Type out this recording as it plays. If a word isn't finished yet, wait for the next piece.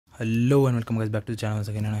Hello and welcome guys back to the channel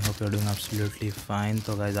again and I hope you are doing absolutely fine.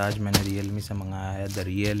 तो guys आज मैंने realme से मंगाया है the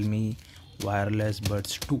realme wireless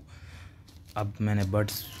buds 2। अब मैंने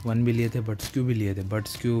बड्स 1 भी लिए थे, बड्स क्यू भी लिए थे।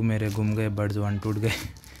 बड्स क्यू मेरे गुम गए, बड्स 1 टूट गए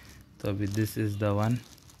तो अभी this is the one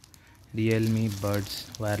realme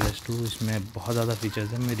buds wireless 2। इसमें बहुत ज़्यादा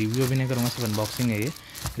फीचर्स हैं। मैं रिव्यू भी नहीं करूँगा, सिर्फ अनबॉक्सिंग है ये।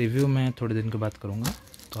 रिव्यू मैं थोड़े दिन के बाद करूँगा,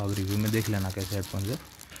 तो आप रिव्यू में देख लेना कैसे हेडफोन्स है।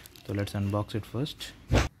 तो let's unbox it first.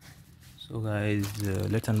 So guys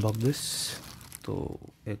let's unbox this. तो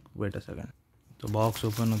एक वेट अ सेकेंड। तो बॉक्स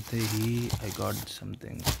ओपन होते ही I got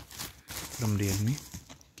something from realme,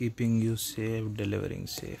 keeping you safe, delivering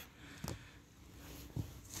safe.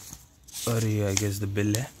 और ये आई गेस द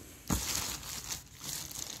बिल है।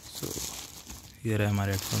 सो ये रहे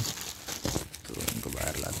हमारे हेडफोन्स, तो इनको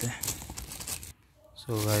बाहर लाते हैं।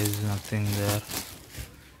 So guys nothing there.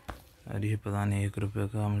 और ये पता नहीं ₹1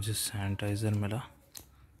 का मुझे सैनिटाइज़र मिला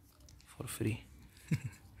for free.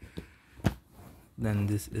 Then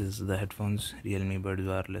this is the headphones realme buds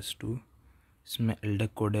wireless 2। इसमें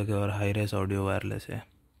एल्डेक कोडेक है और हाई रेस ऑडियो वायरलेस है।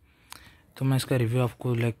 तो मैं इसका रिव्यू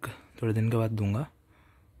आपको थोड़े दिन के बाद दूंगा।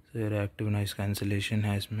 तो ये रिएक्टिव नॉइस कैंसिलेशन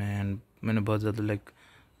है इसमें। एंड मैंने बहुत ज़्यादा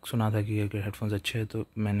सुना था कि हेडफोन्स अच्छे हैं, तो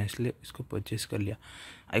मैंने इसलिए इसको परचेज़ कर लिया।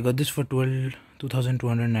 I got this for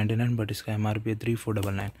 2299, but इसका MRP है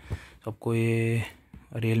 3499। तो आपको ये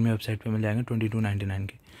realme वेबसाइट पे मिल जाएंगे 2299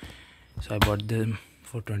 के। सो आई बॉट देम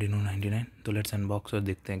फॉर 2299। तो लेट्स अनबॉक्स और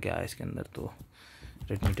देखते हैं क्या है इसके अंदर। तो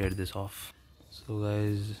let me take this of. So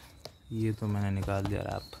guys ये तो मैंने निकाल दिया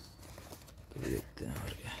रैप, तो देखते हैं और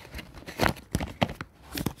क्या।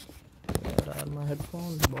 Where are my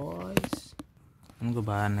headphones boys? उनको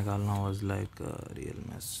बाहर निकालना वाज लाइक रियल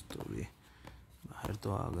मेस। तो भी बाहर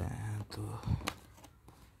तो आ गए हैं, तो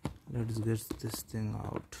let's get this thing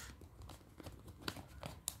out.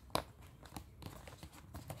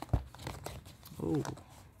 ओह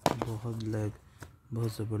बहुत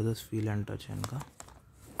ज़बरदस्त फील एंड टच है इनका।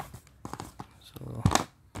 सो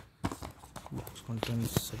बॉक्स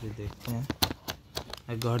कंटेंट्स सभी देखते हैं।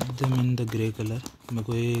 I got them in the grey colour. मेरे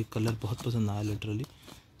को ये कलर बहुत पसंद आया literally,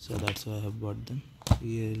 so that's why I have bought them.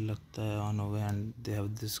 ये लगता है ऑन हो गया and they have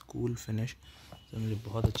this cool finish, तो मुझे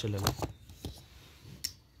बहुत अच्छे लगे।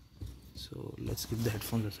 So let's keep the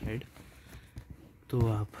headphones aside. तो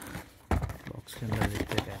आप बॉक्स के अंदर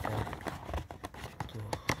देखते क्या है। तो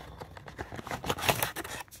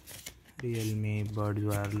realme बड्स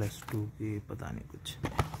वायरलेस 2 की पता नहीं कुछ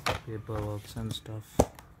पेपर वर्क्स एंड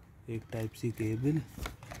स्टफ। एक टाइप सी केबल,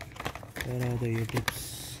 और आधा ये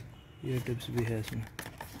टिप्स भी है इसमें।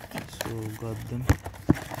 सो गॉट देम।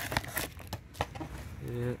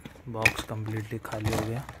 ये बॉक्स कम्प्लीटली खाली हो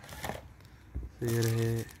गया। फिर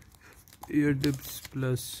है ईयर टिप्स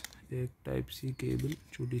प्लस एक टाइप सी केबल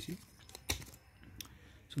छोटी सी।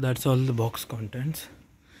 So that's all the box contents.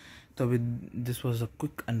 तो अभी this was a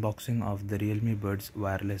quick unboxing of the realme buds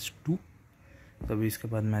wireless 2। तभी इसके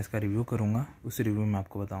बाद मैं इसका रिव्यू करूँगा। उस रिव्यू में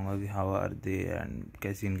आपको बताऊँगा कि हाउ आर दे एंड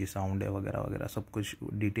कैसी इनकी साउंड है वगैरह वगैरह, सब कुछ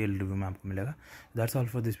डिटेल रिव्यू में आपको मिलेगा। That's all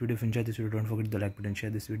for this video. If you enjoy this video don't forget the like button,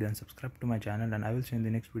 share this video and subscribe to my channel, and I will see you in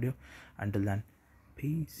the next video. Until then,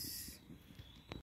 piece.